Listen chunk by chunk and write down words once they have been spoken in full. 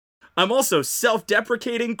I'm also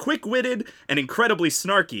self-deprecating, quick-witted, and incredibly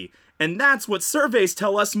snarky. And that's what surveys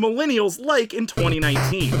tell us millennials like in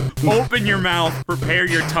 2019. Open your mouth, prepare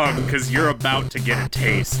your tongue, because you're about to get a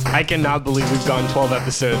taste. I cannot believe we've gone 12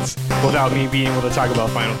 episodes without me being able to talk about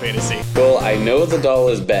Final Fantasy. Well, I know the doll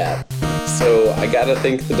is bad, so I gotta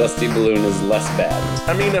think the Dusty Balloon is less bad.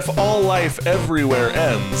 I mean, if all life everywhere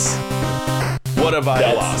ends, what have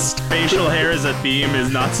I lost? Facial hair as a theme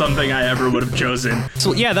is not something I ever would have chosen.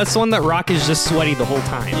 So yeah, that's the one that Rock is just sweaty the whole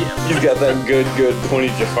time. Yeah. He's got that good pointy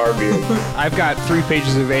Jafar beard. I've got 3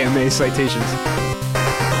 pages of AMA citations.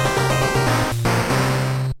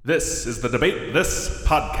 This is the Debate This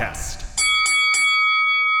podcast.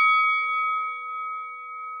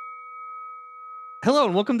 Hello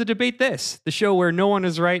and welcome to Debate This, the show where no one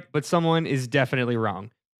is right, but someone is definitely wrong.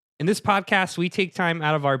 In this podcast, we take time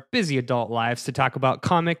out of our busy adult lives to talk about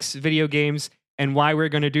comics, video games, and why we're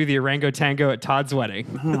going to do the Orango Tango at Todd's wedding.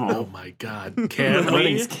 Oh my God. The Can we?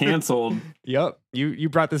 wedding's canceled. Yep, you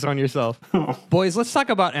brought this on yourself. Boys, let's talk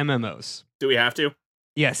about MMOs. Do we have to?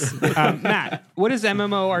 Yes. Matt, what does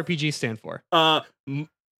MMORPG stand for?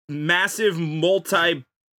 Massive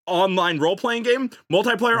online role-playing game,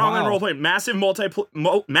 multiplayer Wow. online role-playing, massive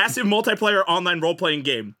multiplayer online role-playing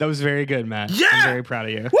game. That was very good, Matt. Yeah! I'm very proud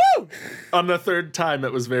of you. Woo! On the third time,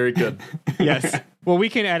 it was very good. Yes. Well, we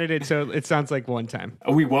can edit it so it sounds like one time.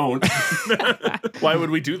 We won't. Why would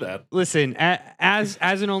we do that? Listen, as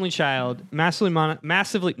an only child, MMORPGs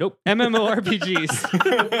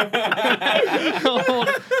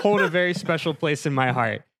hold a very special place in my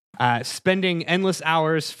heart. Spending endless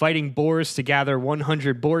hours fighting boars to gather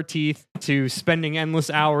 100 boar teeth, to spending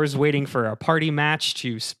endless hours waiting for a party match,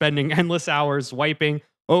 to spending endless hours wiping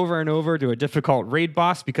over and over to a difficult raid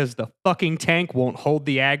boss because the fucking tank won't hold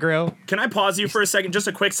the aggro. Can I pause you for a second? Just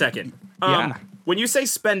a quick second. Yeah. When you say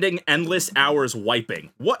spending endless hours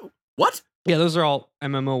wiping, what? Yeah, those are all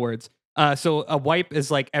MMO words. So a wipe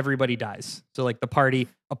is like everybody dies. So like a party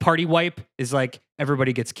wipe is like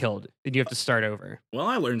everybody gets killed and you have to start over. Well,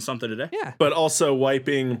 I learned something today. Yeah. But also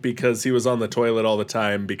wiping because he was on the toilet all the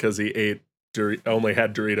time because he only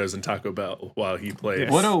had Doritos and Taco Bell while he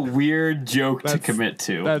played. What a weird joke to commit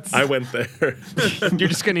to. That's I went there. you're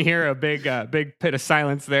just gonna hear a big pit of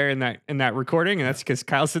silence there in that recording, and that's because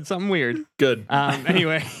Kyle said something weird. Good.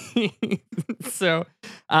 Anyway, so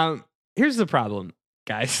here's the problem,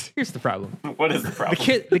 guys. Here's the problem. What is the problem?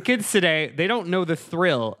 The kids today, they don't know the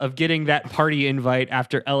thrill of getting that party invite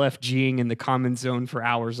after LFGing in the comment zone for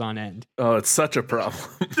hours on end. Oh, it's such a problem.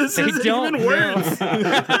 This They is don't even worse.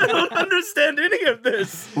 I don't understand any of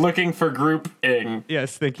this. Looking for group-ing.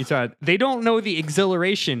 Yes, thank you, Todd. They don't know the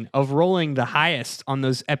exhilaration of rolling the highest on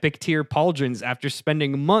those epic tier pauldrons after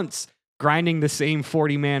spending months grinding the same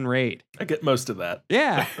 40-man raid. I get most of that.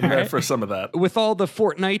 Yeah, I'm there right? for some of that. With all the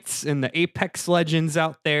Fortnites and the Apex Legends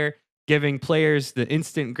out there giving players the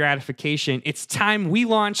instant gratification, it's time we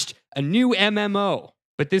launched a new MMO.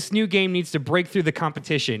 But this new game needs to break through the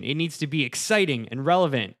competition. It needs to be exciting and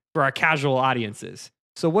relevant for our casual audiences.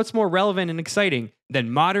 So what's more relevant and exciting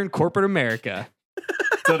than modern corporate America? Is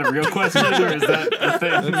that a real question or is that a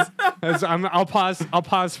thing? I'll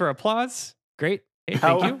pause for applause. Great. Hey,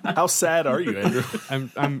 thank you. How sad are you, Andrew?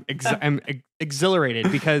 I'm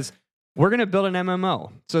exhilarated because we're going to build an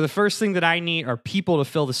MMO. So the first thing that I need are people to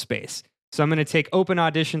fill the space. So I'm going to take open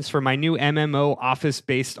auditions for my new MMO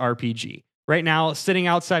office-based RPG. Right now, sitting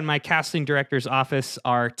outside my casting director's office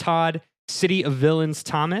are Todd, City of Villains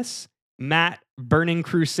Thomas, Matt, Burning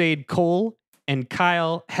Crusade Cole, and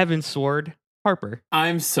Kyle, Heavensword Harper.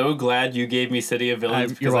 I'm so glad you gave me City of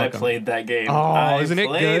Villains because I played that game. Oh, isn't it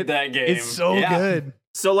played good? that game. It's so Yeah. good.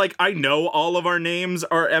 So, like, I know all of our names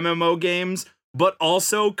are MMO games, but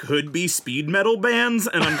also could be speed metal bands,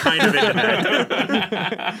 and I'm kind of into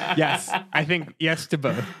that. Yes, I think yes to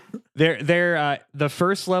both. They're the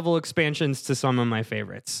first level expansions to some of my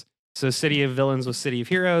favorites. So City of Villains was City of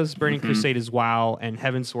Heroes, Burning Crusade is WoW, and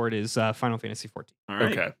Heavensward is Final Fantasy XIV. All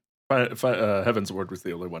right. Okay. Heavensward was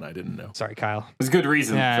the only one I didn't know. Sorry, Kyle. There's good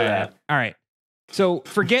reason for that. All right. So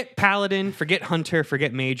forget Paladin, forget Hunter,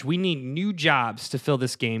 forget Mage. We need new jobs to fill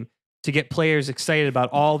this game to get players excited about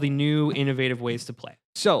all the new innovative ways to play.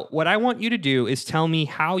 So what I want you to do is tell me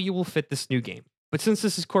how you will fit this new game. But since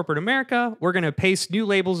this is corporate America, we're going to paste new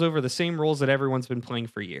labels over the same roles that everyone's been playing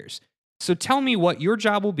for years. So tell me what your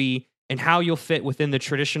job will be and how you'll fit within the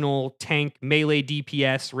traditional tank, melee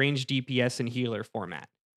DPS, range DPS, and healer format.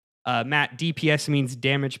 Matt, DPS means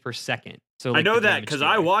damage per second. So I know that because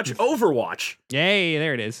I watch Overwatch. Yay,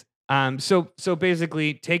 there it is. So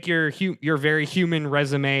basically, take your very human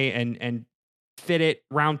resume and fit it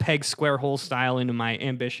round peg square hole style into my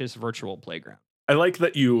ambitious virtual playground. I like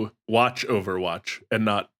that you watch Overwatch and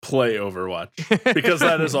not play Overwatch, because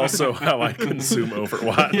that is also how I consume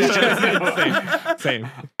Overwatch. Same.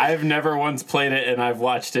 I've never once played it, and I've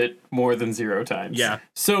watched it more than 0 times. Yeah.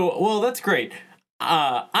 So, well, that's great.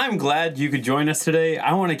 I'm glad you could join us today.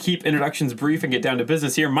 I want to keep introductions brief and get down to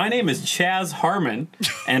business here. My name is Chaz Harmon,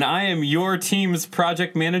 and I am your team's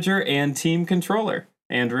project manager and team controller.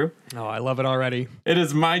 Andrew? Oh, I love it already. It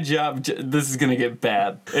is my job. This is going to get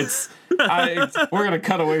bad. We're going to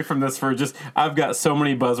cut away from this for I've got so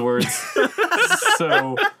many buzzwords.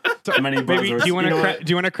 So many buzzwords. Maybe, do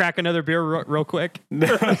you want to crack another beer real quick?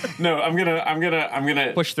 No, I'm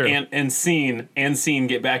gonna push through and scene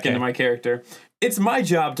get back into my character. It's my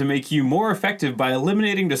job to make you more effective by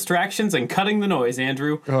eliminating distractions and cutting the noise,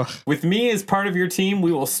 Andrew. Ugh. With me as part of your team,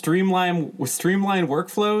 we will streamline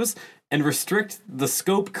workflows and restrict the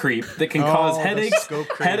scope creep that can cause headaches.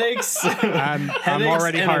 I'm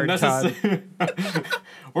already hard, Todd.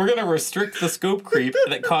 We're going to restrict the scope creep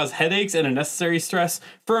that cause headaches and unnecessary stress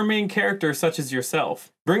for a main character such as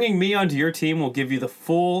yourself. Bringing me onto your team will give you the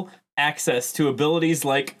full access to abilities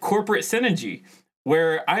like corporate synergy,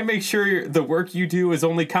 where I make sure the work you do is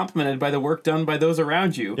only complemented by the work done by those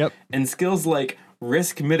around you. Yep. And skills like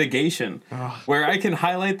risk mitigation, where I can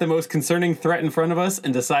highlight the most concerning threat in front of us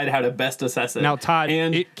and decide how to best assess it. Now, Todd,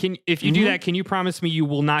 if you do that, can you promise me you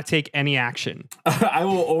will not take any action? I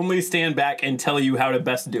will only stand back and tell you how to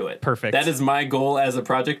best do it. Perfect. That is my goal as a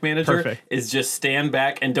project manager. Perfect. Is just stand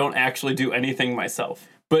back and don't actually do anything myself.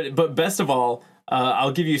 But best of all,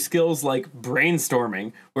 I'll give you skills like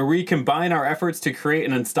brainstorming, where we combine our efforts to create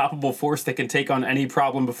an unstoppable force that can take on any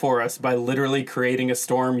problem before us by literally creating a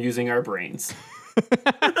storm using our brains.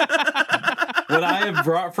 What I have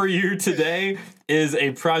brought for you today is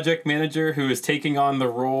a project manager who is taking on the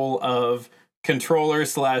role of controller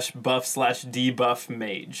 /buff/debuff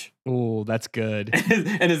mage. Oh, that's good.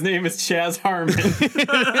 And his name is Chaz Harmon.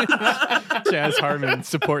 Chaz Harmon,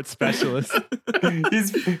 support specialist.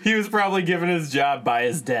 He was probably given his job by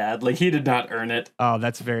his dad. Like, he did not earn it. Oh,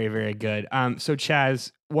 that's very, very good. So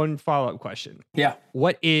Chaz, one follow-up question. Yeah.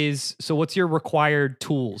 What's your required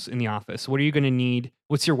tools in the office? What are you going to need?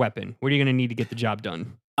 What's your weapon? What are you going to need to get the job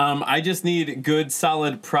done? I just need good,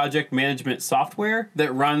 solid project management software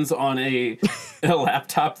that runs on a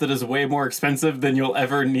laptop that is way more expensive than you'll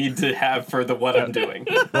ever need to have for what I'm doing.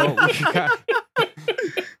 Well,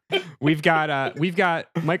 we've got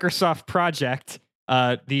Microsoft Project,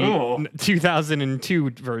 the 2002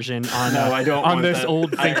 version on I don't on want this that.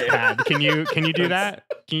 old ThinkPad. Can you do that?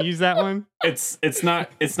 Can you use that one? It's not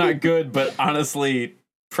good, but honestly,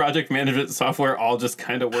 project management software all just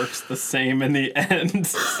kind of works the same in the end.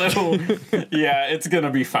 So yeah, it's gonna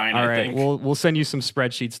be fine. All I right, think. we'll send you some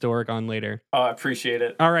spreadsheets to work on later. Oh, I appreciate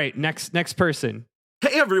it. All right, next person.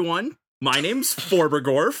 Hey everyone, my name's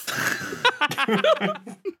Forbergorf.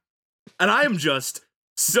 And I am just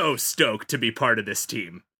so stoked to be part of this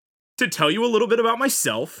team. To tell you a little bit about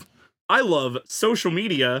myself, I love social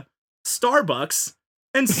media, Starbucks,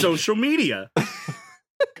 and social media.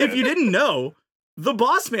 If you didn't know, the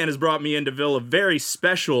boss man has brought me in to fill a very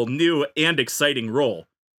special, new, and exciting role.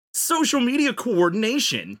 Social media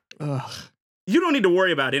coordination. Ugh. You don't need to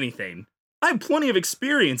worry about anything. I have plenty of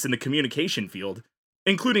experience in the communication field,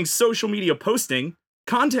 including social media posting,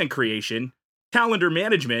 content creation, calendar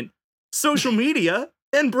management, social media,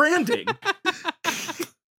 and branding.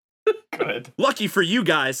 Good. Lucky for you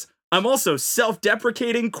guys, I'm also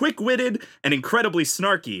self-deprecating, quick-witted, and incredibly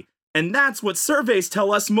snarky. And that's what surveys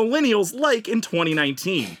tell us millennials like in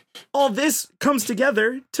 2019. All this comes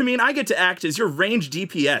together to mean I get to act as your range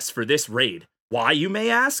DPS for this raid. Why, you may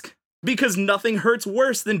ask? Because nothing hurts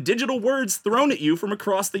worse than digital words thrown at you from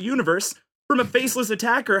across the universe from a faceless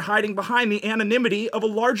attacker hiding behind the anonymity of a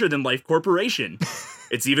larger-than-life corporation.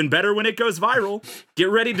 It's even better when it goes viral. Get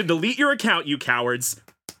ready to delete your account, you cowards.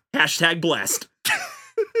 #blessed.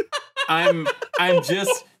 I'm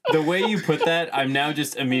just, the way you put that, I'm now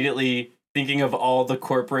just immediately thinking of all the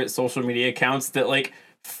corporate social media accounts that like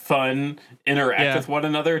interact with one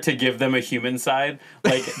another to give them a human side,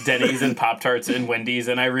 like Denny's and Pop-Tarts and Wendy's.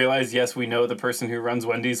 And I realize, yes, we know the person who runs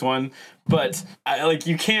Wendy's one, but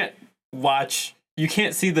you can't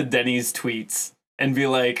see the Denny's tweets and be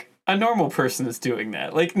like, a normal person is doing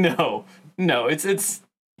that. Like, no, it's,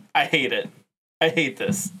 I hate it. I hate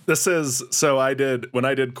this. This is, when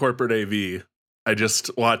I did corporate AV, I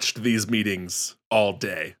just watched these meetings all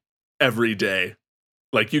day, every day.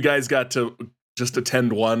 Like, you guys got to just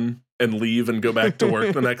attend one and leave and go back to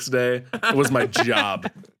work the next day. It was my job.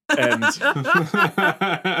 And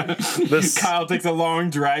Kyle takes a long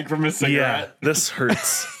drag from his cigarette. Yeah, this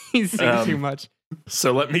hurts. He's saying too much.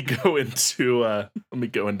 So let me go into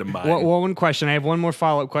mine. Well, one question. I have one more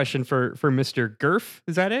follow-up question for Mr. Gerf.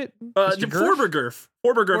 Is that it? Mr. Gerf? Forbergerf.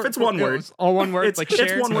 Forbergerf. It's one word. It's all one word. It's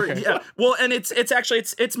one word. Okay. Yeah. Well, and it's actually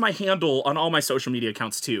my handle on all my social media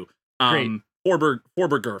accounts too. Great.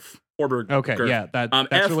 Forbergerf. Okay. Yeah.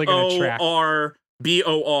 That's really going to track. FORBOR.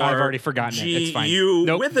 I've already forgotten it. It's fine. GU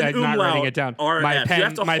Nope, with an I'm umlaut. not writing it down.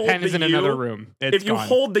 My pen is in another room. If you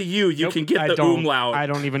hold the U, you can get the umlaut. I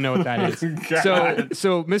don't even know what that is.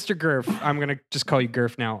 So Mr. Gerf, I'm gonna just call you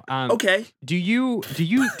Gerf now. Okay. Do you with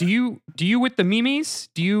the memes?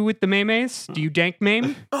 Do you with the memes? Do you dank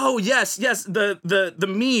meme? Oh yes. The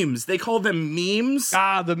memes. They call them memes.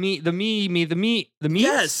 The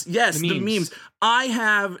memes. Yes. The memes.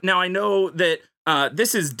 I know that.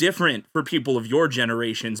 This is different for people of your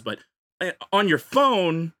generations, but on your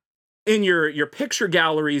phone, in your picture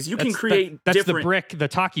galleries, you can create that's different... the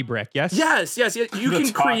Talkie brick, yes? Yes. You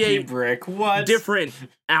can create brick. What? different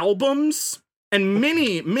albums, and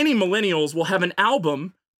many millennials will have an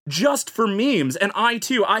album just for memes. And I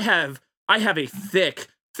have a thick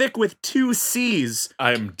with 2 C's.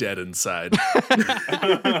 I'm dead inside.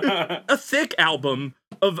 A thick album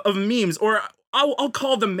of memes, or I'll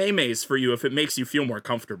call them memes for you if it makes you feel more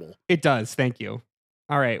comfortable. It does. Thank you.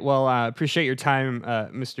 All right. Well, appreciate your time,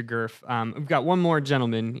 Mr. Gerf. We've got one more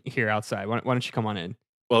gentleman here outside. Why don't you come on in?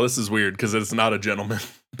 Well, this is weird because it's not a gentleman,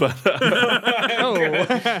 but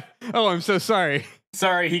oh, I'm so sorry.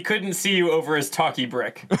 Sorry, he couldn't see you over his talkie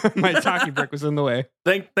brick. My talkie brick was in the way.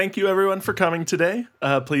 Thank you everyone for coming today.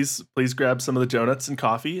 Please grab some of the donuts and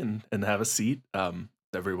coffee and have a seat.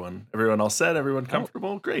 Everyone all set? Everyone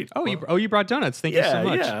comfortable? Great. You brought donuts. Thank you so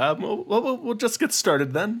much. Yeah. We'll just get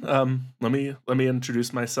started then. Let me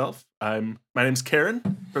introduce myself. My name's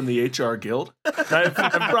Karen from the HR Guild.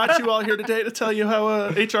 I've brought you all here today to tell you how a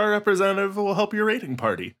HR representative will help your raiding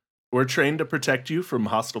party. We're trained to protect you from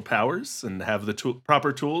hostile powers and have the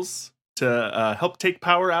proper tools to help take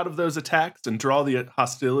power out of those attacks and draw the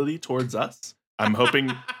hostility towards us. I'm hoping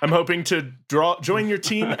to join your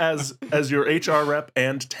team as your HR rep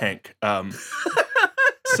and tank.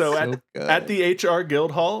 So at the HR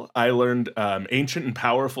Guild Hall, I learned ancient and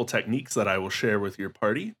powerful techniques that I will share with your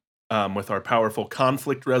party. With our powerful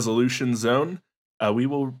conflict resolution zone, we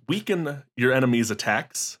will weaken your enemy's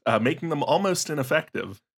attacks, making them almost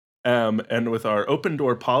ineffective. And with our open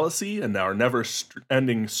door policy and our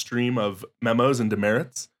never-ending stream of memos and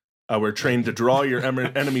demerits, we're trained to draw your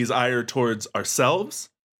enemy's ire towards ourselves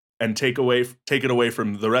and take it away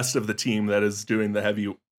from the rest of the team that is doing the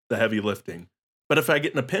heavy lifting. But if I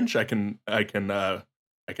get in a pinch, I can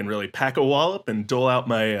really pack a wallop and dole out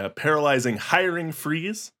my paralyzing hiring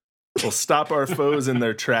freeze. We'll stop our foes in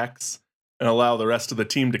their tracks and allow the rest of the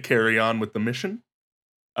team to carry on with the mission.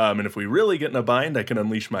 And if we really get in a bind, I can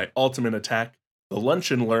unleash my ultimate attack, the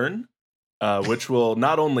Lunch and Learn, which will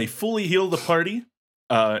not only fully heal the party,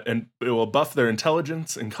 and it will buff their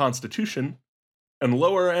intelligence and constitution and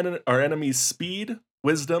lower our enemy's speed,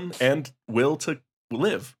 wisdom, and will to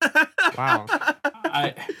live. Wow.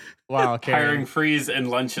 Wow, Karen. Hiring freeze and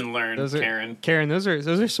Lunch and Learn, Karen, those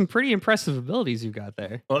are some pretty impressive abilities you got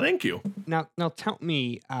there. Well, thank you. Now tell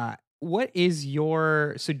me, what is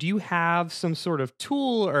so do you have some sort of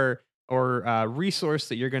tool or resource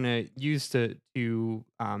that you're going to use to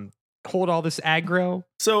hold all this aggro?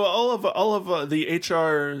 So all of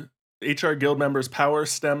the HR Guild members' power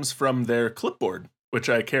stems from their clipboard, which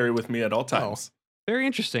I carry with me at all times. Very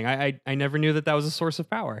interesting. I never knew that was a source of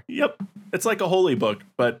power. Yep, it's like a holy book,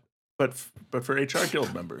 but for HR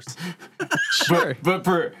Guild members. Sure,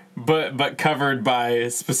 but covered by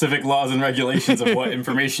specific laws and regulations of what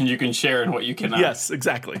information you can share and what you cannot. Yes,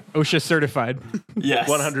 exactly. OSHA certified. Yes,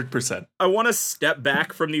 100%. I want to step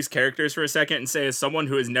back from these characters for a second and say, as someone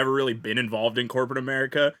who has never really been involved in corporate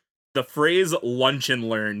America, the phrase "lunch and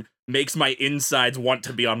learn" makes my insides want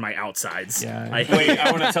to be on my outsides. Yeah. I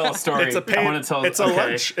want to tell a story. It's a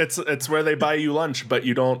lunch. It's where they buy you lunch, but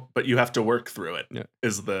you have to work through it. Yeah.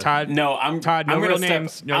 Is the Todd? No, Todd. No real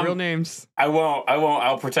names. No real names. I won't.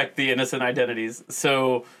 I'll protect the innocent identities.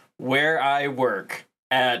 So where I work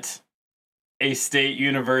at a state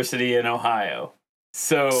university in Ohio.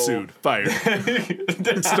 So sued, fired.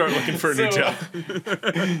 Start looking for a new job.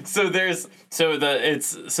 So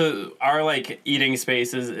our like eating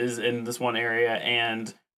space is in this one area,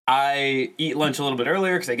 and I eat lunch a little bit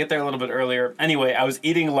earlier because I get there a little bit earlier. Anyway, I was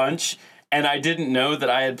eating lunch and I didn't know that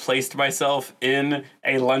I had placed myself in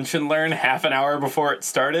a Lunch and Learn half an hour before it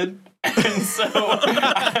started. And so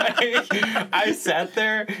I sat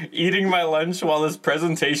there eating my lunch while this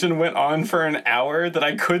presentation went on for an hour that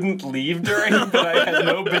I couldn't leave during, but I had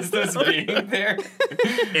no business being there.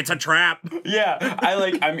 It's a trap. Yeah,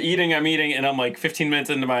 I'm eating, and I'm like 15 minutes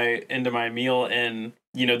into my meal, and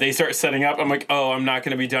you know they start setting up. I'm like, oh, I'm not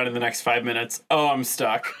going to be done in the next 5 minutes. Oh, I'm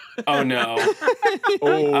stuck. Oh no.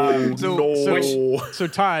 So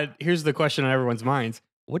Todd, here's the question on everyone's minds: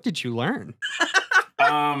 what did you learn?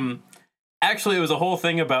 Actually, it was a whole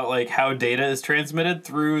thing about like how data is transmitted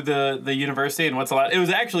through the university and what's allowed. It was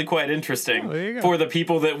actually quite interesting for the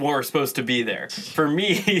people that were supposed to be there. For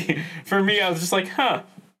me, I was just like, huh,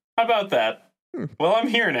 how about that? Well, I'm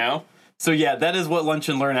here now. So yeah, that is what Lunch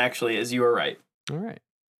and Learn actually is. You are right. All right.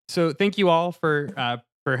 So thank you all for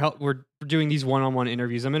help. We're doing these one-on-one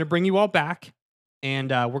interviews. I'm going to bring you all back, and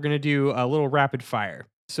we're going to do a little rapid fire.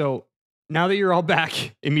 So now that you're all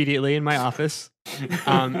back immediately in my office,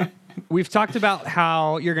 we've talked about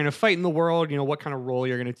how you're going to fight in the world, you know, what kind of role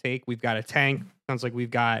you're going to take. We've got a tank. Sounds like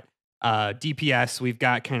we've got DPS. We've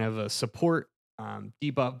got kind of a support,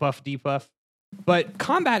 debuff. But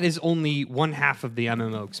combat is only one half of the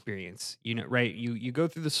MMO experience, you know, right? You go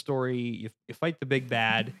through the story, you fight the big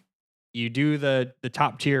bad, you do the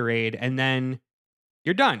top tier raid, and then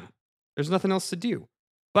you're done. There's nothing else to do.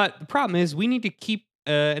 But the problem is we need to keep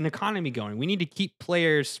an economy going. We need to keep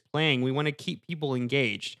players playing. We want to keep people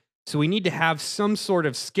engaged. So we need to have some sort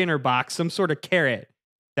of Skinner box, some sort of carrot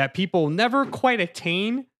that people never quite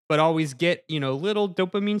attain, but always get, you know, little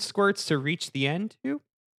dopamine squirts to reach the end to.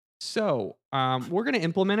 So we're going to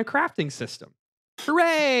implement a crafting system.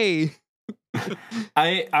 Hooray!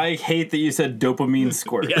 I hate that you said dopamine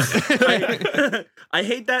squirt. Yeah. I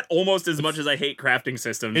hate that almost as much as I hate crafting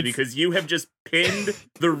systems because you have just pinned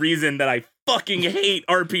the reason that I fucking hate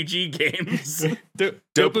RPG games.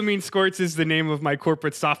 Dopamine Squirts is the name of my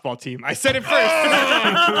corporate softball team. I said it first.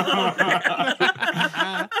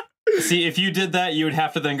 See, if you did that, you would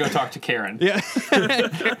have to then go talk to Karen. Yeah.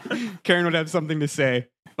 Karen would have something to say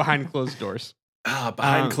behind closed doors.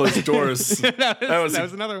 Behind closed doors. that was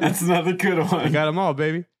another one. That's another good one. I got them all,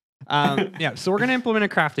 baby. Yeah, so we're gonna implement a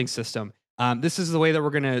crafting system. This is the way that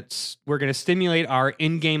we're gonna stimulate our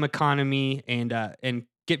in-game economy and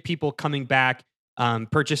get people coming back,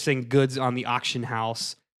 purchasing goods on the auction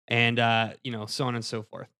house, and so on and so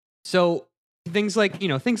forth. So things like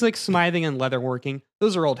smithing and leatherworking,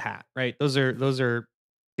 those are old hat, right? Those are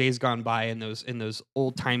days gone by in those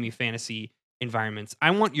old timey fantasy environments. I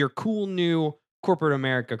want your cool new corporate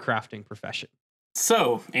America crafting profession.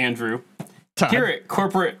 So, Andrew, Todd. here at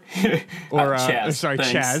corporate or Chaz, sorry,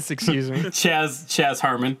 thanks. Chaz, excuse me. Chaz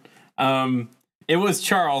Harmon. It was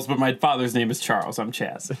Charles, but my father's name is Charles. I'm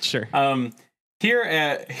Chaz. Sure. Here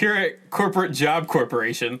at Corporate Job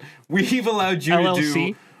Corporation, we've allowed you LLC? to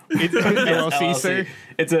do It's LLC, sir.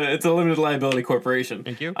 It's a limited liability corporation.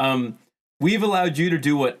 Thank you. We've allowed you to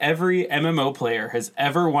do what every MMO player has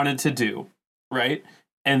ever wanted to do, right?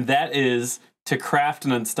 And that is to craft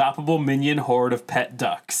an unstoppable minion horde of pet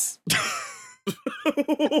ducks.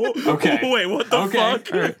 Okay. Wait, what the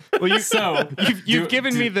fuck? All right. Well, you've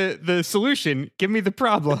given me the solution. Give me the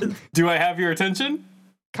problem. Do I have your attention?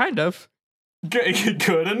 Kind of.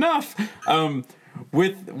 Good enough.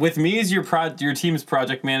 With me as your team's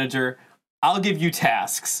project manager, I'll give you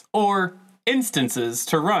tasks or instances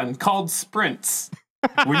to run called sprints.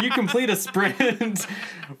 When you complete a sprint,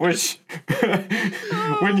 which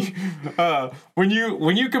when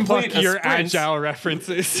you complete Fuck your sprint, agile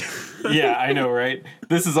references. yeah, I know, right?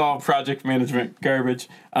 This is all project management garbage.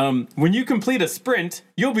 When you complete a sprint,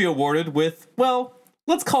 you'll be awarded with, well,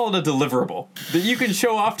 let's call it a deliverable that you can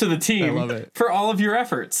show off to the team I love it. for all of your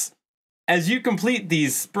efforts. As you complete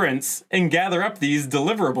these sprints and gather up these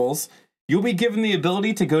deliverables, you'll be given the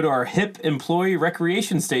ability to go to our hip employee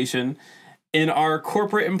recreation station in our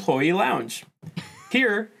corporate employee lounge.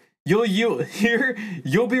 Here, you'll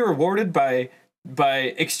be rewarded by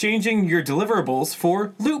exchanging your deliverables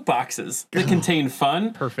for loot boxes that contain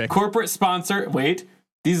fun, Perfect. corporate sponsor. Wait,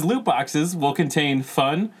 these loot boxes will contain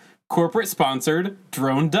fun, corporate sponsored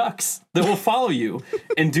drone ducks that will follow you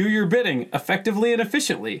and do your bidding effectively and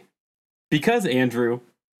efficiently. Because Andrew,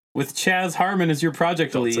 with Chaz Harmon as your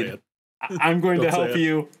project Don't say lead, it. I'm going to Don't say help it.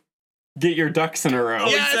 you get your ducks in a row. Oh,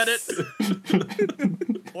 he said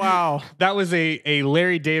it. Wow, that was a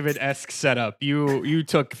Larry David-esque setup. You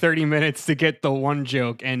took 30 minutes to get the one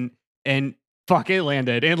joke, and fuck, it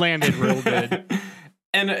landed. It landed real good.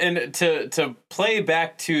 And to play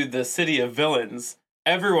back to the City of Villains,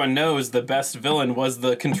 everyone knows the best villain was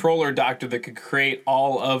the controller doctor that could create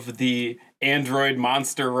all of the android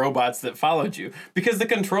monster robots that followed you, because the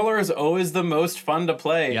controller is always the most fun to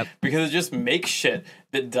play. Yep. Because it just makes shit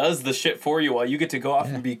that does the shit for you while you get to go off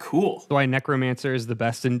and be cool. That's why Necromancer is the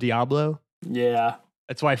best in Diablo. Yeah.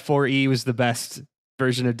 That's why 4E was the best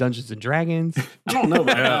version of Dungeons and Dragons. I don't know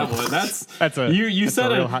about that one. That's a you that's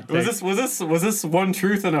said a real it. hot Was take. this one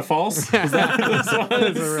truth and a false? Was that what this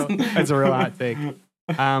was? That's a real hot take.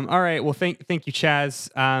 All right. Well, thank you, Chaz.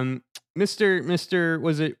 Mr.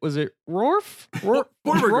 Was it Rorf?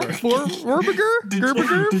 Rorberger?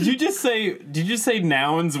 Did you just say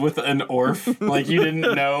nouns with an orf? Like you didn't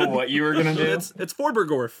know what you were gonna do? It's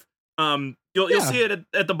Forbergorf. You'll see it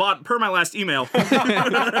at the bottom per my last email. There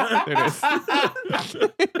it is.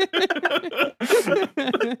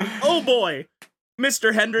 Oh boy,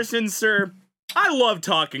 Mr. Henderson, sir, I love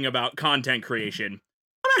talking about content creation.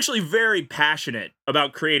 I'm actually very passionate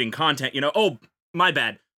about creating content. Oh, my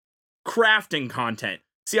bad. Crafting content.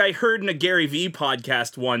 See, I heard in a Gary Vee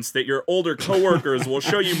podcast once that your older coworkers will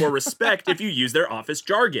show you more respect if you use their office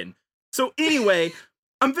jargon. So anyway,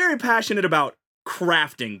 I'm very passionate about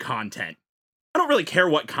crafting content. I don't really care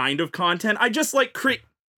what kind of content. I just like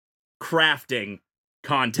crafting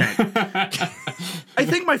content. I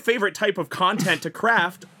think my favorite type of content to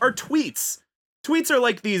craft are tweets. Tweets are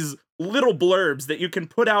like these little blurbs that you can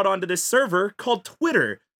put out onto this server called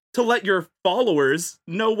Twitter to let your followers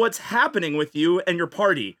know what's happening with you and your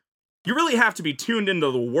party. You really have to be tuned into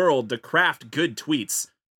the world to craft good tweets.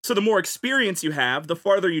 So the more experience you have, the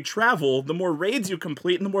farther you travel, the more raids you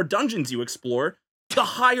complete, and the more dungeons you explore, the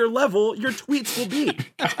higher level your tweets will be.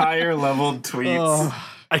 Higher level tweets.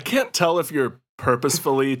 I can't tell if you're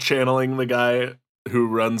purposefully channeling the guy who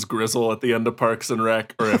runs Grizzle at the end of Parks and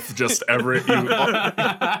Rec, or if just you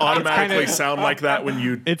automatically sound like that when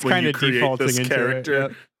you create this character.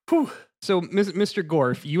 It, yep. So, Mr.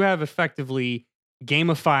 Gorf, you have effectively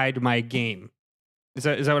gamified my game. Is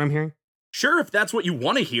that what I'm hearing? Sure, if that's what you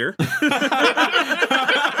want to hear.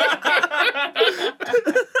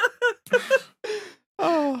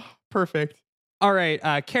 Oh, perfect. All right,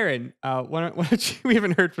 Karen, why don't you, we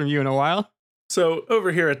haven't heard from you in a while. So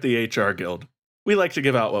over here at the HR Guild, we like to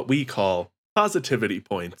give out what we call positivity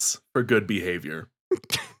points for good behavior.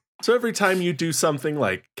 So every time you do something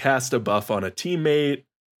like cast a buff on a teammate,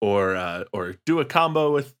 or do a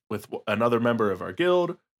combo with another member of our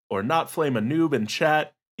guild, or not flame a noob in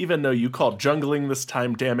chat, even though you called jungling this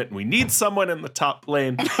time, damn it, and we need someone in the top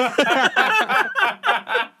lane,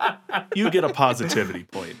 you get a positivity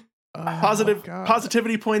point.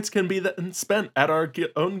 Positivity points can be spent at our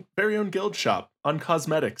very own guild shop on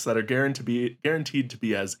cosmetics that are guaranteed to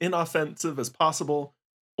be as inoffensive as possible,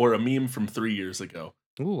 or a meme from 3 years ago.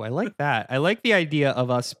 Ooh, I like that. I like the idea of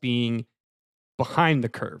us being behind the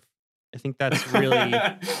curve. I think that's really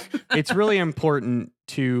it's really important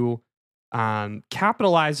to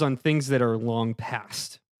capitalize on things that are long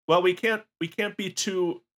past. Well, we can't be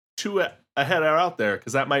too ahead or out there,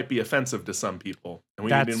 because that might be offensive to some people, and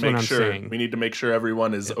we need to make sure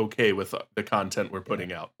everyone is okay with the content we're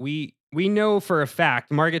putting out. We know for a fact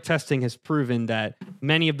market testing has proven that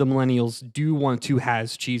many of the millennials do want to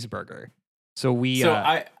has cheeseburger. So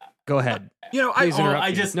go ahead. Please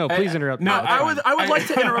interrupt. No, I would like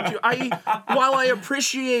to interrupt you. While I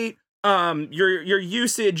appreciate your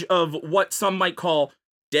usage of what some might call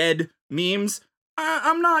dead memes,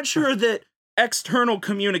 I'm not sure that external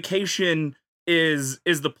communication is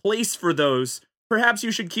the place for those. Perhaps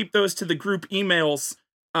you should keep those to the group emails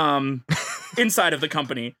inside of the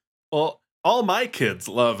company. Well, all my kids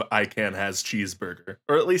love I Can Has Cheeseburger,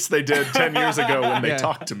 or at least they did 10 years ago when they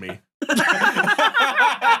talked to me.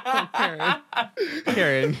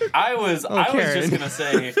 Karen. I was just gonna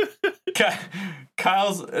say,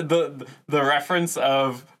 Kyle's the reference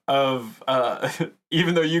of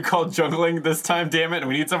even though you called jungling this time, damn it, and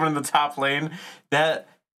we need someone in the top lane. That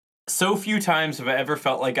so few times have I ever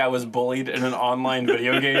felt like I was bullied in an online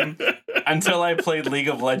video game until I played League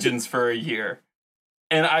of Legends for a year.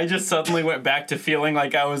 And I just suddenly went back to feeling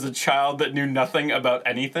like I was a child that knew nothing about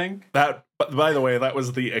anything. That, by the way, that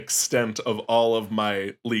was the extent of all of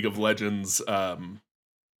my League of Legends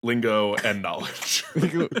lingo and knowledge.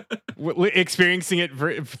 Experiencing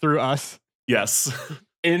it through us. Yes.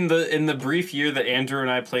 In the brief year that Andrew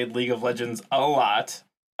and I played League of Legends a lot,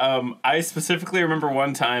 I specifically remember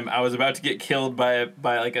one time I was about to get killed by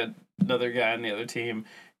like another guy on the other team,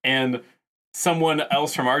 and someone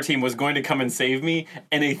else from our team was going to come and save me,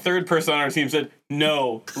 and a third person on our team said,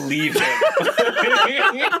 "No, leave him."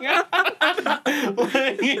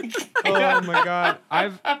 Oh my god,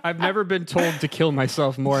 I've never been told to kill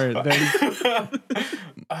myself more than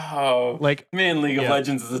Oh, like. man, League of Yeah.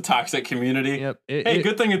 Legends is a toxic community. Yep. Hey,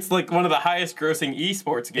 good thing it's like one of the highest grossing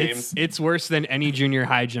esports games. It's worse than any junior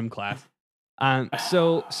high gym class.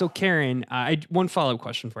 So Karen, one follow up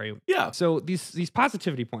question for you. Yeah. So these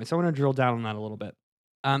positivity points, I want to drill down on that a little bit.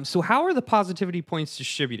 So how are the positivity points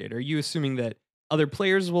distributed? Are you assuming that other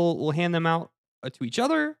players will hand them out to each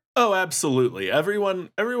other? Oh, absolutely. Everyone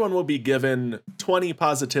will be given 20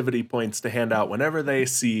 positivity points to hand out whenever they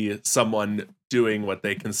see someone doing what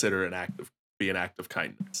they consider an act of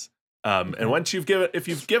kindness. And once if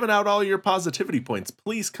you've given out all your positivity points,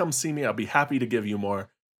 please come see me. I'll be happy to give you more.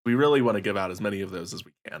 We really want to give out as many of those as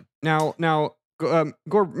we can. Now, Mr.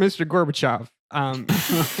 Gorbachev,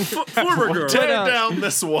 Former girl. Tear down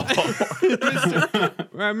this wall.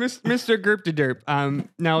 Mr. Gerp-de-Derp,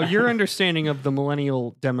 now your understanding of the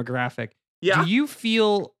millennial demographic, Yeah. do you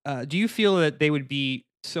feel that they would be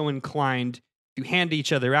so inclined to hand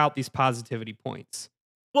each other out these positivity points?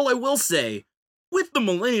 Well, I will say, with the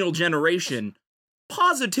millennial generation,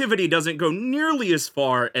 positivity doesn't go nearly as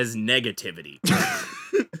far as negativity.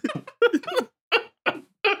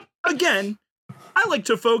 Again, I like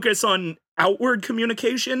to focus on outward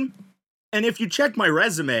communication, and if you check my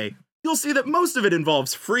resume, you'll see that most of it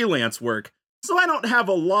involves freelance work, so I don't have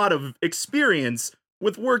a lot of experience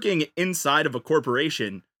with working inside of a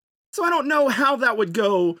corporation. So I don't know how that would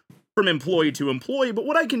go from employee to employee, but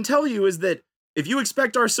what I can tell you is that if you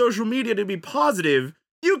expect our social media to be positive,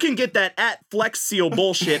 you can get that @FlexSeal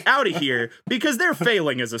bullshit out of here, because they're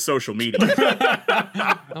failing as a social media.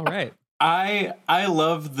 All right. I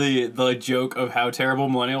love the joke of how terrible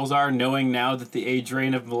millennials are, knowing now that the age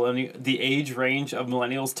range of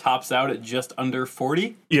millennials tops out at just under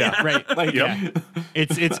 40. Yeah. Right. Like, Yep.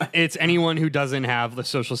 It's anyone who doesn't have the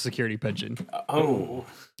Social Security pension. oh,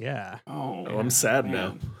 Yeah. oh, Oh, I'm sad man.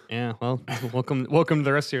 now. Yeah. Well, welcome to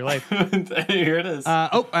the rest of your life. Here it is.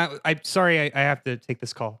 I'm sorry. I have to take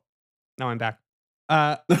this call. Now I'm back.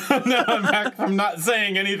 No, I'm back from not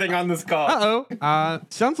saying anything on this call.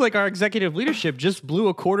 Sounds like our executive leadership just blew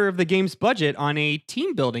a quarter of the game's budget on a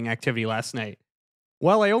team building activity last night.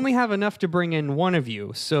 Well, I only have enough to bring in one of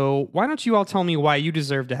you, so why don't you all tell me why you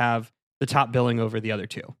deserve to have the top billing over the other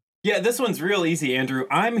two? Yeah, this one's real easy, Andrew.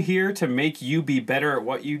 I'm here to make you be better at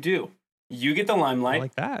what you do. You get the I limelight,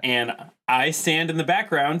 like that. and I stand in the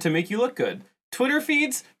background to make you look good. Twitter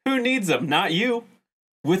feeds? Who needs them? Not you.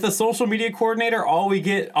 With a social media coordinator, all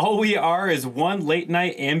we are is one late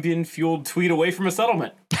night Ambien fueled tweet away from a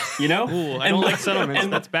settlement. You know? Ooh, I don't like settlements.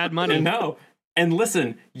 That's bad money. No. And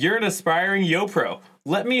listen, you're an aspiring YoPro.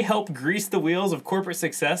 Let me help grease the wheels of corporate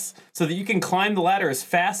success so that you can climb the ladder as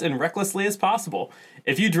fast and recklessly as possible.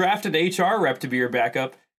 If you draft an HR rep to be your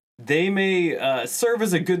backup, they may serve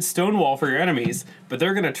as a good stonewall for your enemies, but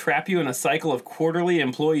they're going to trap you in a cycle of quarterly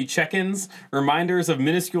employee check-ins, reminders of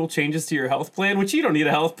minuscule changes to your health plan, which you don't need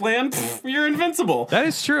a health plan. Pfft, you're invincible. That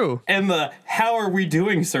is true. And the how are we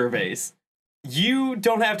doing surveys. You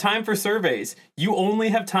don't have time for surveys. You only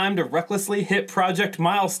have time to recklessly hit project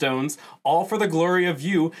milestones, all for the glory of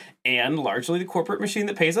you and largely the corporate machine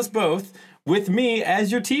that pays us both, with me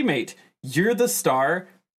as your teammate. You're the star,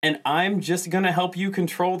 and I'm just going to help you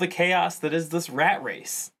control the chaos that is this rat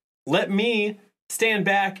race. Let me stand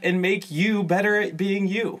back and make you better at being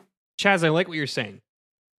you. Chaz, I like what you're saying.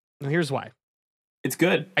 Now, here's why. It's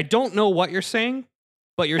good. I don't know what you're saying,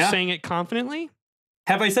 but you're Yeah. saying it confidently.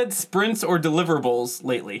 Have I said sprints or deliverables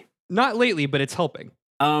lately? Not lately, but it's helping.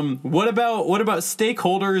 What about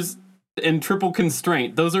stakeholders and triple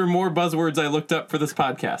constraint? Those are more buzzwords I looked up for this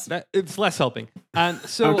podcast. It's less helping.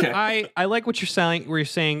 So Okay. I like what you're saying. Where you're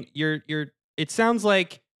saying you're. It sounds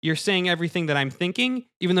like you're saying everything that I'm thinking,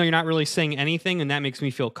 even though you're not really saying anything, and that makes me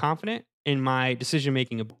feel confident in my decision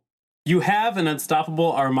making. You have an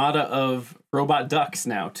unstoppable armada of robot ducks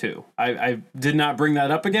now too. I did not bring that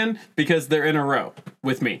up again because they're in a row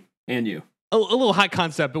with me and you. A little high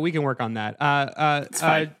concept, but we can work on that. It's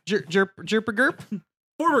fine. Jerpergerp.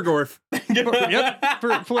 Forbergorf. Yep.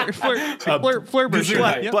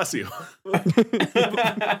 Flurber. Yep. Bless you.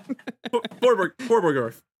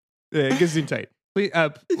 Forbergorf. Gesundheit. Please,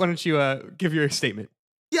 why don't you give your statement?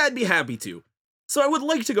 Yeah, I'd be happy to. So I would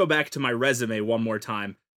like to go back to my resume one more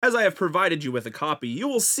time. As I have provided you with a copy, you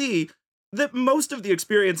will see that most of the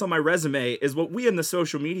experience on my resume is what we in the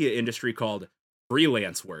social media industry called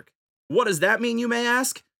freelance work. What does that mean, you may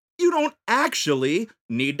ask? You don't actually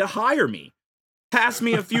need to hire me. Pass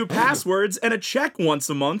me a few passwords and a check once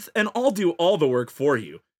a month, and I'll do all the work for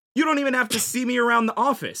you. You don't even have to see me around the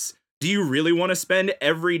office. Do you really want to spend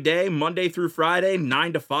every day, Monday through Friday,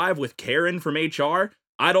 9 to 5 with Karen from HR?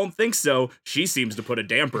 I don't think so. She seems to put a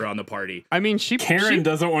damper on the party. I mean, Karen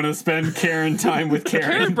doesn't want to spend Karen time with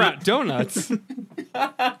Karen. Karen brought donuts.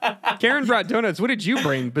 Karen brought donuts. What did you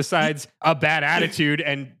bring besides a bad attitude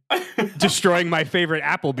and destroying my favorite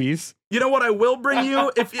Applebee's? You know what I will bring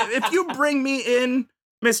you? If you bring me in,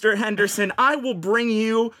 Mr. Henderson, I will bring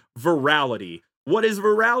you virality. What is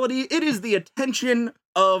virality? It is the attention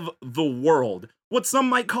of the world. What some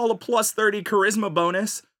might call a plus 30 charisma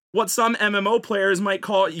bonus. What some MMO players might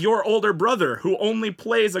call your older brother who only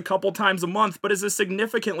plays a couple times a month but is a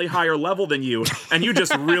significantly higher level than you, and you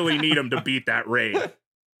just really need him to beat that raid.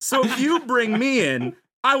 So if you bring me in,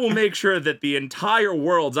 I will make sure that the entire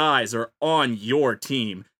world's eyes are on your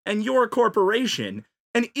team and your corporation,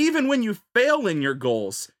 and even when you fail in your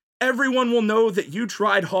goals, everyone will know that you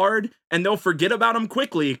tried hard, and they'll forget about them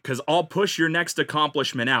quickly because I'll push your next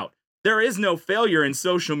accomplishment out. There is no failure in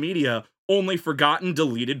social media, only forgotten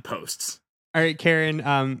deleted posts. All right, Karen.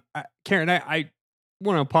 Karen, I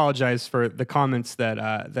want to apologize for the comments that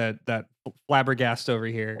Flabbergast over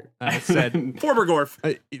here said.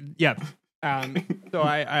 Forbergorf. Yeah.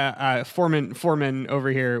 So Foreman over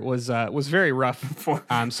here was very rough.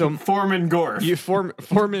 So Foreman Gorf.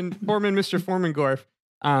 Foreman, Mr. Foreman Gorf.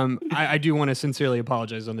 I do want to sincerely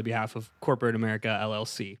apologize on the behalf of Corporate America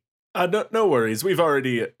LLC. No worries. We've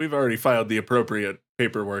already filed the appropriate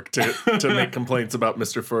paperwork to make complaints about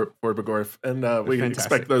Mr. Forbegorf, and we Fantastic.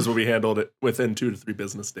 expect those will be handled within 2 to 3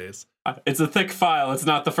 business days. It's a thick file. It's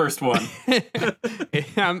not the first one.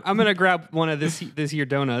 I'm gonna grab one of this here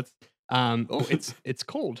donuts. It's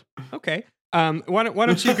cold. Okay. Why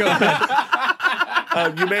don't you go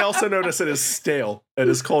ahead? You may also notice it is stale. It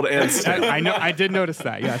is cold and stale. I know. I did notice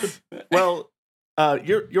that. Yes. Well,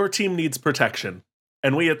 your team needs protection,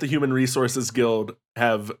 and we at the Human Resources Guild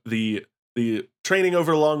have the training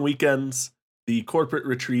over long weekends, the corporate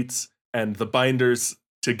retreats, and the binders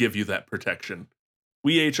to give you that protection.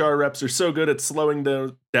 We HR reps are so good at slowing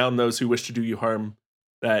down those who wish to do you harm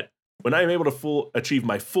that when I'm able to achieve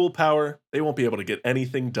my full power, they won't be able to get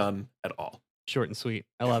anything done at all. Short and sweet.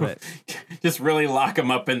 I love it. Just really lock them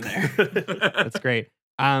up in there. That's great.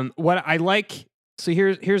 What I like. So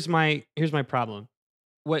here's my problem.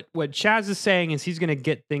 What Chaz is saying is he's going to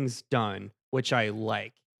get things done, which I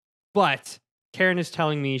like. But Karen is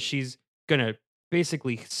telling me she's going to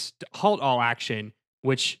basically halt all action,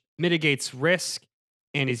 which mitigates risk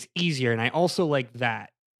and is easier. And I also like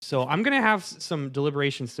that. So I'm going to have some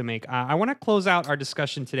deliberations to make. I want to close out our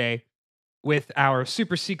discussion today with our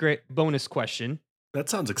super secret bonus question. That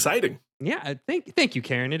sounds exciting. Yeah, thank you,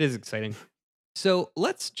 Karen. It is exciting. So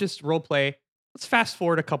let's just role play. Let's fast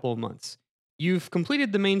forward a couple of months. You've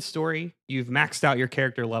completed the main story. You've maxed out your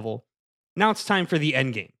character level. Now it's time for the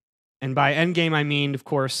end game. And by end game, I mean, of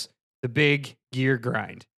course, the big gear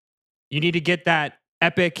grind. You need to get that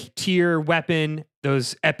epic tier weapon,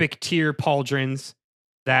 those epic tier pauldrons,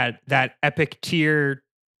 that epic tier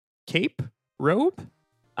cape, robe.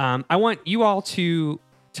 I want you all to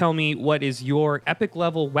tell me what is your epic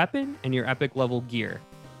level weapon and your epic level gear.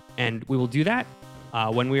 And we will do that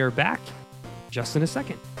when we are back just in a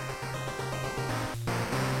second.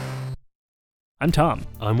 I'm Tom.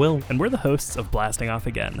 I'm Will. And we're the hosts of Blasting Off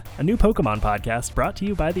Again, a new Pokemon podcast brought to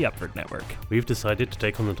you by the Upward Network. We've decided to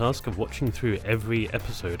take on the task of watching through every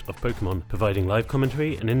episode of Pokemon, providing live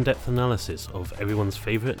commentary and in-depth analysis of everyone's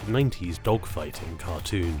favorite 90s dogfighting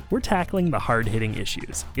cartoon. We're tackling the hard-hitting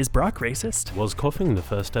issues. Is Brock racist? Was Koffing the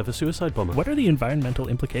first ever suicide bomber? What are the environmental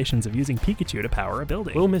implications of using Pikachu to power a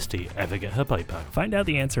building? Will Misty ever get her bite back? Find out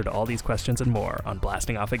the answer to all these questions and more on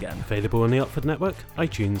Blasting Off Again. Available on the Upward Network,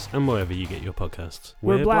 iTunes, and wherever you get your podcasts.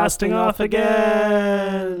 We're blasting off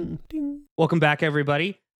again! Ding. Welcome back,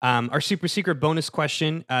 everybody. Our super secret bonus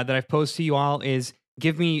question that I've posed to you all is,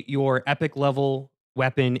 give me your epic level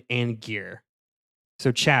weapon and gear.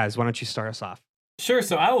 So Chaz, why don't you start us off? Sure,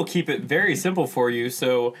 so I will keep it very simple for you.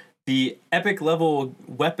 So the epic level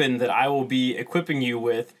weapon that I will be equipping you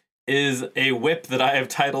with is a whip that I have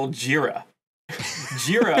titled Jira.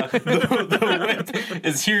 Jira, the whip,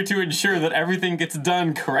 is here to ensure that everything gets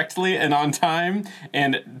done correctly and on time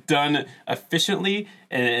and done efficiently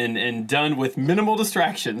and done with minimal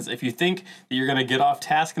distractions. If you think that you're going to get off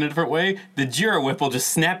task in a different way, the Jira whip will just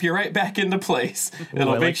snap you right back into place.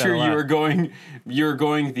 It'll make sure you're going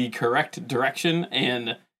the correct direction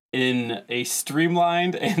and in a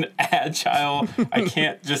streamlined and agile. I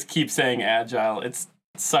can't just keep saying agile. It's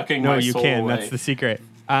sucking my soul away. That's the secret.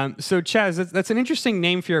 So Chaz, that's an interesting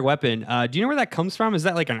name for your weapon. Do you know where that comes from? Is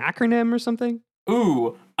that like an acronym or something?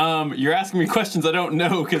 Ooh, you're asking me questions I don't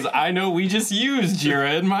know because I know we just use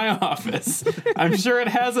Jira in my office. I'm sure it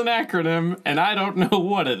has an acronym, and I don't know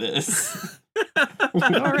what it is.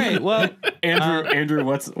 All right. Well, Andrew,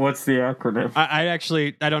 what's the acronym?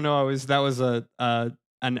 I don't know. That was an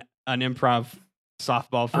improv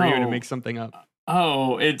softball for you to make something up.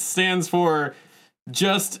 Oh, it stands for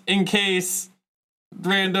just in case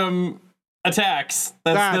random attacks.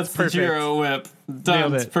 That's the perfect. Jiro whip.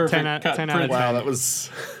 Done. It's perfect. 10 out of 10. Wow, that was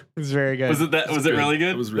very good. Was it really good?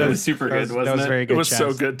 It was That was super good, wasn't it? That was very good. it was Chaz.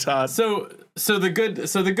 so good, Todd. So the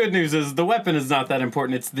good news is the weapon is not that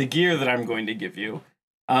important. It's the gear that I'm going to give you.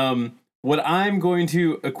 What I'm going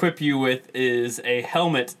to equip you with is a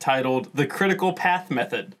helmet titled the Critical Path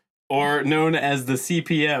Method, or known as the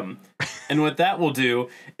CPM. And what that will do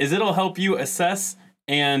is it'll help you assess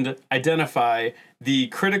and identify the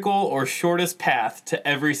critical or shortest path to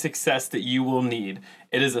every success that you will need.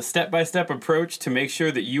 It is a step-by-step approach to make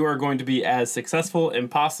sure that you are going to be as successful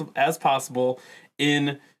as possible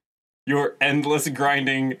in your endless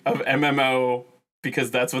grinding of MMO,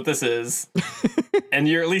 because that's what this is. And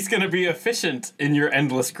you're at least going to be efficient in your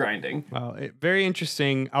endless grinding. Wow, very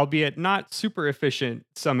interesting, albeit not super efficient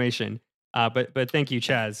summation. But thank you,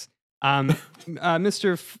 Chaz.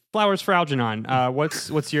 Mr. Flowers for Algernon,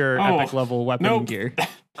 what's your epic level weapon gear?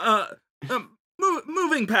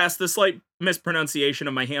 Moving past the slight mispronunciation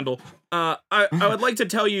of my handle, I would like to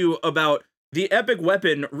tell you about the epic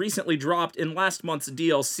weapon recently dropped in last month's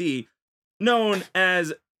DLC, known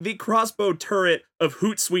as the crossbow turret of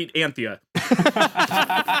Hootsuite Anthea.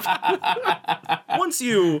 Once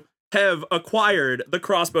you have acquired the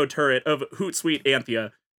crossbow turret of Hootsuite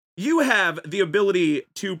Anthea, you have the ability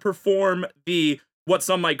to perform the, what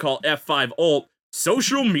some might call F5 ult,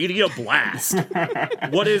 social media blast.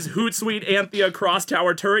 What is Hootsuite Anthea Cross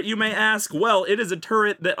Tower Turret, you may ask? Well, it is a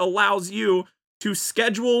turret that allows you to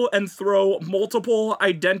schedule and throw multiple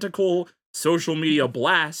identical social media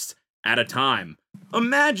blasts at a time.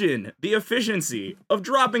 Imagine the efficiency of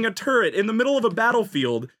dropping a turret in the middle of a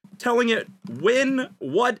battlefield, telling it when,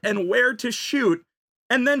 what, and where to shoot,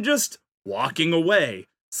 and then just walking away.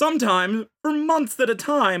 Sometimes for months at a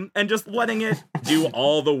time, and just letting it do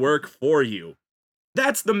all the work for you.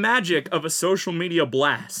 That's the magic of a social media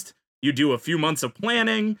blast. You do a few months of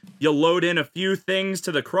planning, you load in a few things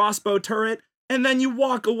to the crossbow turret, and then you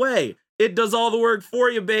walk away. It does all the work for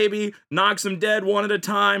you, baby. Knocks them dead one at a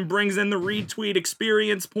time, brings in the retweet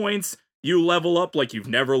experience points. You level up like you've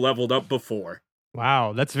never leveled up before.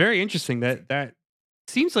 Wow, that's very interesting. That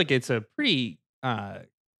seems like it's a pretty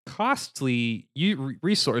costly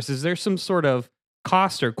resource. Is there some sort of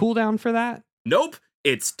cost or cooldown for that? Nope.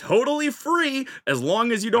 It's totally free as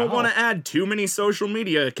long as you don't want to add too many social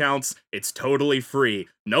media accounts. It's totally free.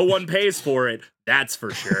 No one pays for it. That's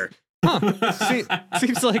for sure.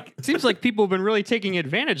 Seems like people have been really taking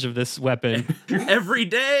advantage of this weapon every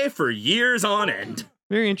day for years on end.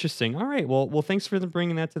 Very interesting. All right. Well, thanks for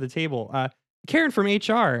bringing that to the table. Karen from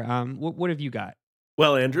HR, what have you got?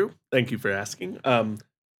 Well, Andrew, thank you for asking.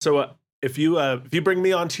 So if you bring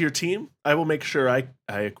me onto your team, I will make sure I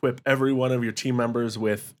equip every one of your team members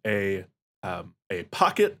with a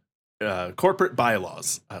pocket corporate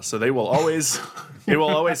bylaws. So they will always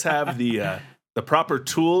have the proper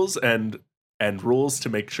tools and rules to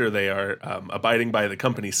make sure they are abiding by the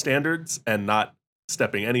company standards and not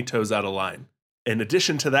stepping any toes out of line. In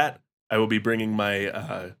addition to that, I will be bringing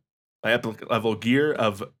my epic level gear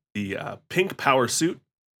of the pink power suit.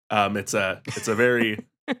 It's a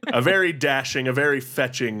very dashing, a very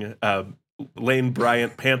fetching Lane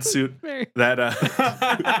Bryant pantsuit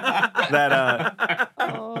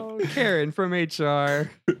Karen from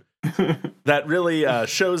HR. That really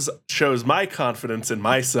shows my confidence in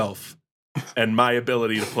myself and my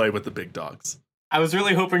ability to play with the big dogs. I was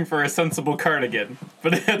really hoping for a sensible cardigan,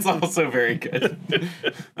 but it's also very good.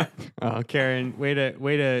 Oh, Karen, way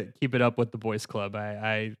to keep it up with the boys club.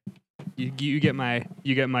 You get my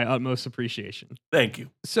utmost appreciation. Thank you.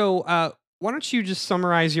 So, why don't you just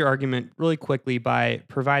summarize your argument really quickly by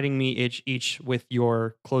providing me each with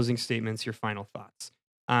your closing statements, your final thoughts.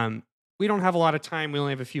 We don't have a lot of time. We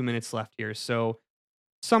only have a few minutes left here. So,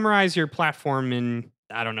 summarize your platform in,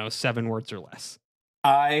 7 words or less.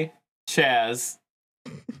 I, Chaz,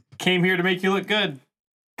 came here to make you look good.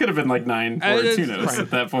 Could have been like 9 words. Who knows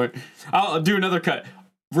at that point? I'll do another cut.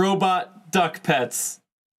 Robot duck pets.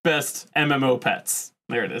 Best MMO pets.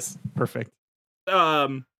 There it is. Perfect.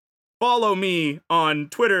 Follow me on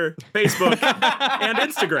Twitter, Facebook, and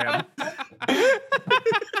Instagram.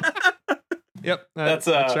 Yep. That's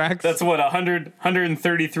that tracks. that's what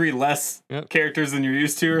 133 less characters than you're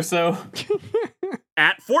used to or so.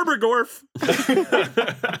 At Forbergorf.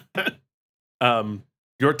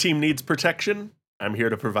 Your team needs protection. I'm here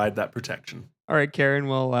to provide that protection. All right, Karen.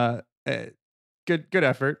 Well, good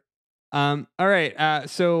effort. All right.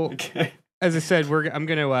 So Okay. as I said, I'm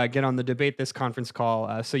gonna get on the debate this conference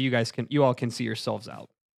call, so you all can see yourselves out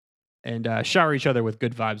and shower each other with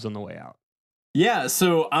good vibes on the way out. Yeah,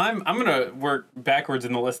 so I'm gonna work backwards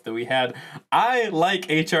in the list that we had. I like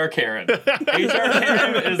HR Karen. HR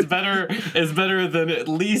Karen is better than at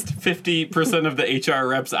least 50% of the HR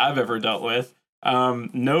reps I've ever dealt with.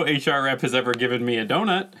 No HR rep has ever given me a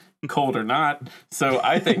donut, cold or not. So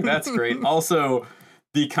I think that's great. Also,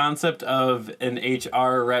 the concept of an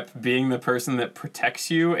HR rep being the person that protects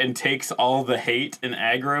you and takes all the hate and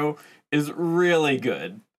aggro is really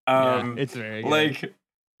good. It's very good.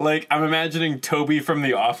 Like I'm imagining Toby from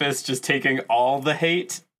The Office just taking all the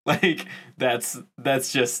hate. Like that's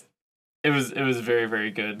just it was very, very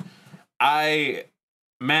good.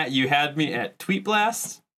 Matt, you had me at Tweet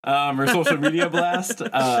Blast, or Social Media Blast.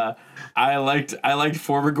 I liked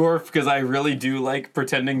Forbergorf because I really do like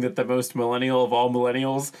pretending that the most millennial of all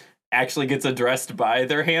millennials actually gets addressed by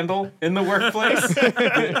their handle in the workplace.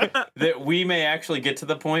 that we may actually get to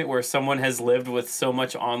the point where someone has lived with so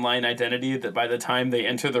much online identity that by the time they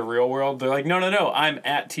enter the real world, they're like, no, I'm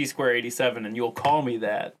at T-Square87 and you'll call me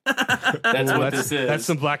that. That's what this is. That's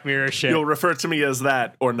some Black Mirror shit. You'll refer to me as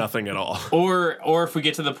that or nothing at all. Or if we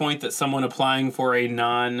get to the point that someone applying for a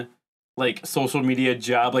non social media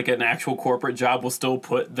job, like an actual corporate job, will still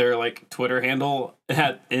put their Twitter handle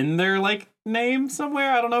in their name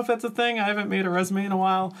somewhere. I don't know if that's a thing. I haven't made a resume in a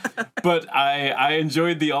while, but I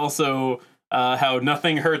enjoyed the also how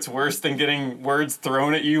nothing hurts worse than getting words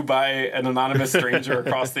thrown at you by an anonymous stranger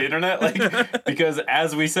across the internet. Because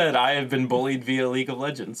as we said, I have been bullied via League of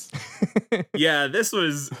Legends. Yeah, this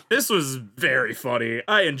was very funny.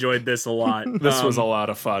 I enjoyed this a lot. This was a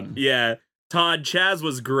lot of fun. Yeah, Todd, Chaz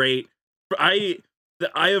was great. I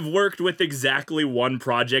have worked with exactly one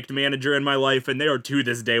project manager in my life, and they are to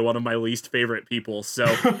this day one of my least favorite people. So,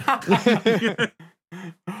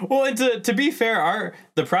 well, and to be fair,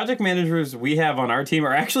 the project managers we have on our team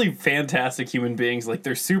are actually fantastic human beings.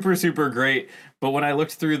 They're super, super great. But when I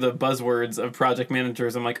looked through the buzzwords of project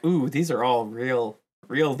managers, I'm like, ooh, these are all real.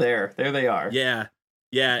 There they are. Yeah.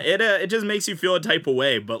 It just makes you feel a type of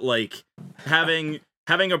way. But having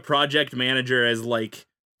a project manager as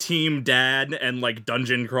team dad and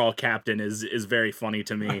dungeon crawl captain is very funny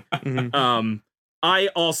to me. I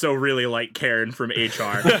also really like Karen from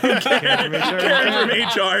HR. Karen from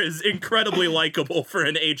HR is incredibly likable for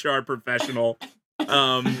an HR professional.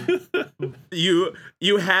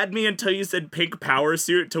 You had me until you said pink power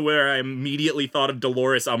suit, to where I immediately thought of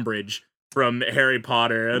Dolores Umbridge from Harry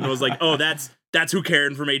Potter and was like, oh, that's who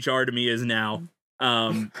Karen from HR to me is now.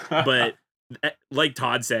 But like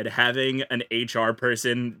Todd said, having an HR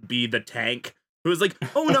person be the tank who is like,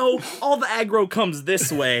 oh no, all the aggro comes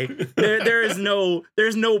this way. There's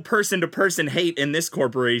no person to person hate in this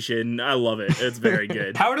corporation. I love it. It's very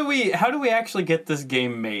good. How do we actually get this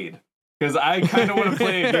game made? Because I kind of want to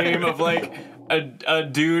play a game of a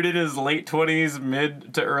dude in his late 20s,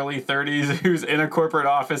 mid to early 30s who's in a corporate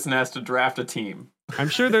office and has to draft a team. I'm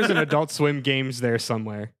sure there's an Adult Swim games there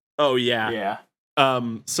somewhere. Oh yeah. Yeah.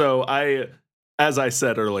 So as I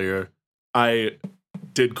said earlier, I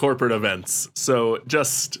did corporate events. So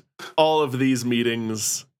just all of these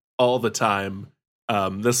meetings all the time.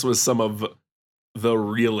 This was some of the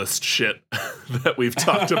realest shit that we've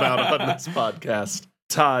talked about on this podcast.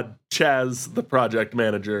 Todd, Chaz, the project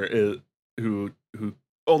manager, who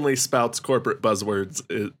only spouts corporate buzzwords,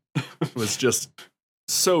 it was just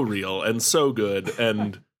so real and so good,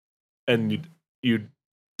 and you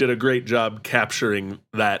did a great job capturing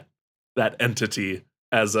that entity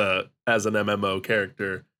as an MMO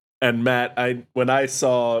character. And Matt, when I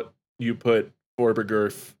saw you put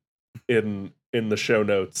Forbergorf in the show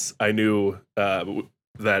notes, I knew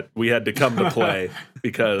that we had to come to play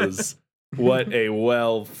because what a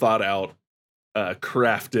well thought out,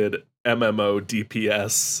 crafted MMO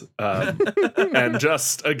DPS, and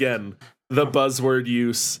just again the buzzword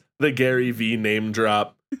use, the Gary V name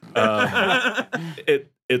drop.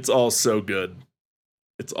 It's all so good.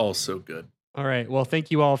 It's all so good. All right. Well,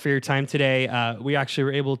 thank you all for your time today. We actually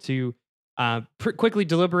were able to quickly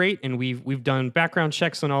deliberate, and we've done background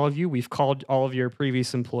checks on all of you. We've called all of your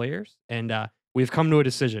previous employers, and we've come to a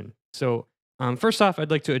decision. So first off,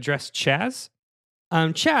 I'd like to address Chaz.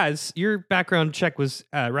 Chaz, your background check was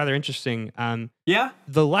rather interesting. Yeah?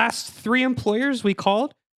 The last 3 employers we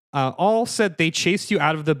called all said they chased you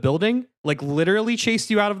out of the building, like literally chased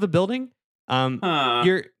you out of the building.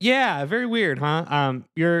 Very weird, huh?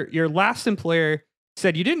 Your last employer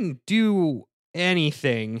said you didn't do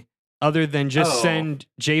anything other than just send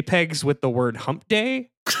JPEGs with the word hump day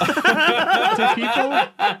to people.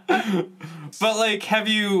 But like, have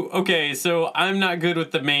you? Okay, so I'm not good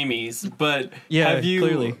with the memes, but have you?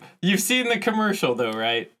 Clearly. You've seen the commercial though,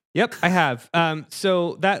 right? Yep, I have.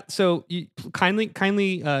 So you kindly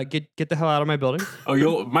get the hell out of my building.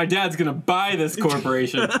 Oh, my dad's gonna buy this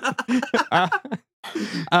corporation.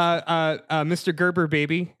 Mr. Gerber,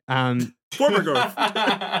 baby. Former girl.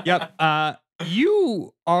 Yep.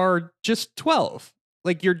 You are just 12.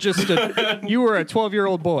 Like you were a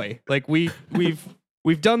 12-year-old boy. Like we've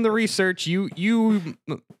done the research. You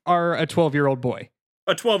are a 12-year-old boy.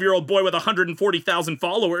 A 12-year-old boy with 140,000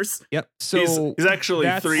 followers. Yep. So he's actually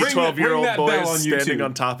three 12-year-old boys standing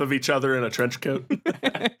on top of each other in a trench coat.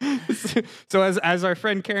 So as our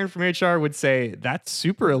friend Karen from HR would say, that's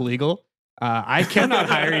super illegal. I cannot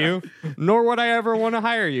hire you, nor would I ever want to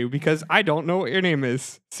hire you because I don't know what your name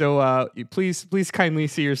is. So please kindly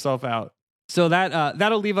see yourself out. So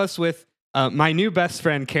that'll leave us with my new best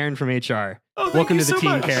friend Karen from HR. Welcome to the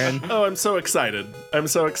team, much. Karen. Oh, I'm so excited. I'm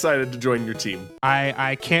so excited to join your team.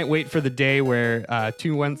 I can't wait for the day where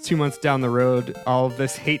 2 months down the road, all of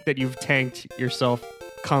this hate that you've tanked yourself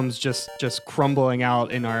comes just crumbling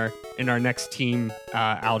out in our next team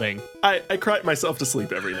outing. I cry myself to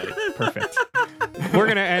sleep every night. Perfect. We're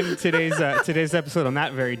gonna end today's episode on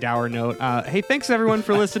that very dour note. Hey, thanks everyone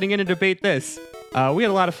for listening in to Debate This. We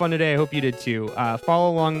had a lot of fun today. I hope you did too.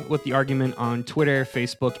 Follow along with the argument on Twitter,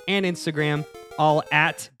 Facebook, and Instagram, all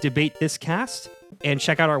at DebateThisCast, and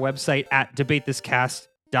check out our website at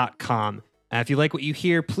debatethiscast.com. If you like what you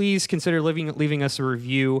hear, please consider leaving us a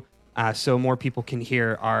review so more people can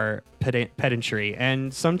hear our pedantry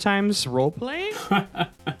and sometimes role playing.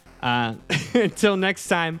 Until next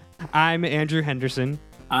time, I'm Andrew Henderson.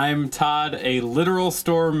 I'm Todd, a literal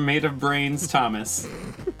storm made of brains, Thomas.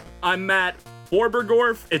 I'm Matt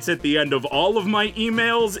Borbergorf. It's at the end of all of my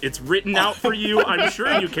emails. It's written out for you. I'm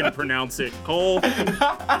sure you can pronounce it, Cole.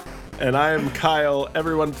 And I am Kyle.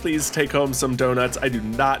 Everyone, please take home some donuts. I do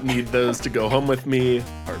not need those to go home with me.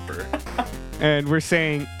 Harper. And we're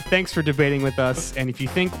saying thanks for debating with us. And if you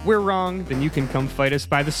think we're wrong, then you can come fight us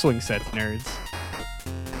by the swing sets, nerds.